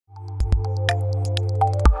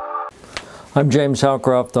I'm James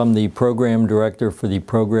Howcroft. I'm the Program Director for the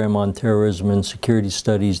Program on Terrorism and Security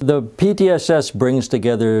Studies. The PTSS brings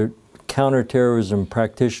together counterterrorism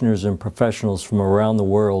practitioners and professionals from around the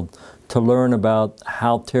world to learn about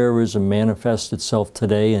how terrorism manifests itself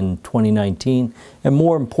today in 2019, and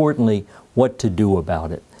more importantly, what to do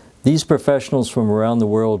about it. These professionals from around the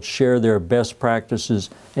world share their best practices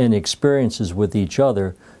and experiences with each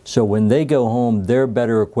other, so when they go home, they're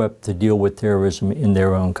better equipped to deal with terrorism in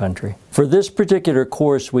their own country. For this particular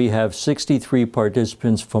course, we have 63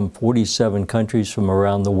 participants from 47 countries from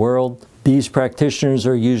around the world. These practitioners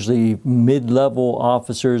are usually mid-level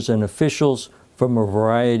officers and officials from a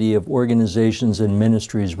variety of organizations and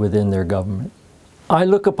ministries within their government. I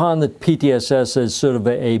look upon the PTSS as sort of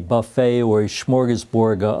a buffet or a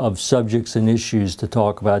smorgasbord of subjects and issues to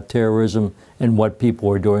talk about terrorism and what people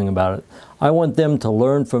are doing about it. I want them to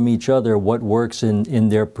learn from each other what works in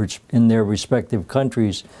their respective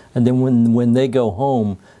countries, and then when they go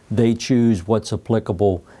home, they choose what's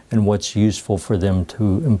applicable and what's useful for them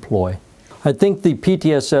to employ. I think the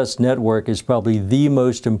PTSS network is probably the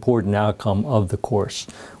most important outcome of the course.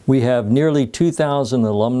 We have nearly 2,000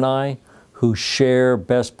 alumni who share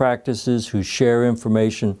best practices, who share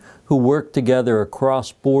information, who work together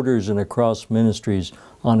across borders and across ministries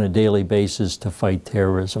on a daily basis to fight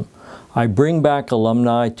terrorism. I bring back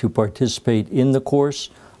alumni to participate in the course.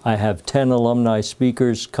 I have 10 alumni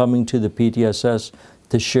speakers coming to the PTSS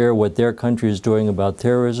to share what their country is doing about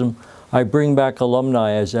terrorism. I bring back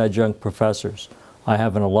alumni as adjunct professors. I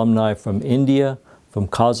have an alumni from India, from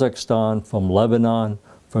Kazakhstan, from Lebanon,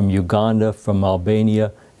 from Uganda, from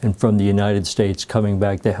Albania, and from the United States coming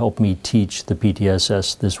back to help me teach the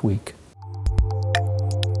PTSS this week.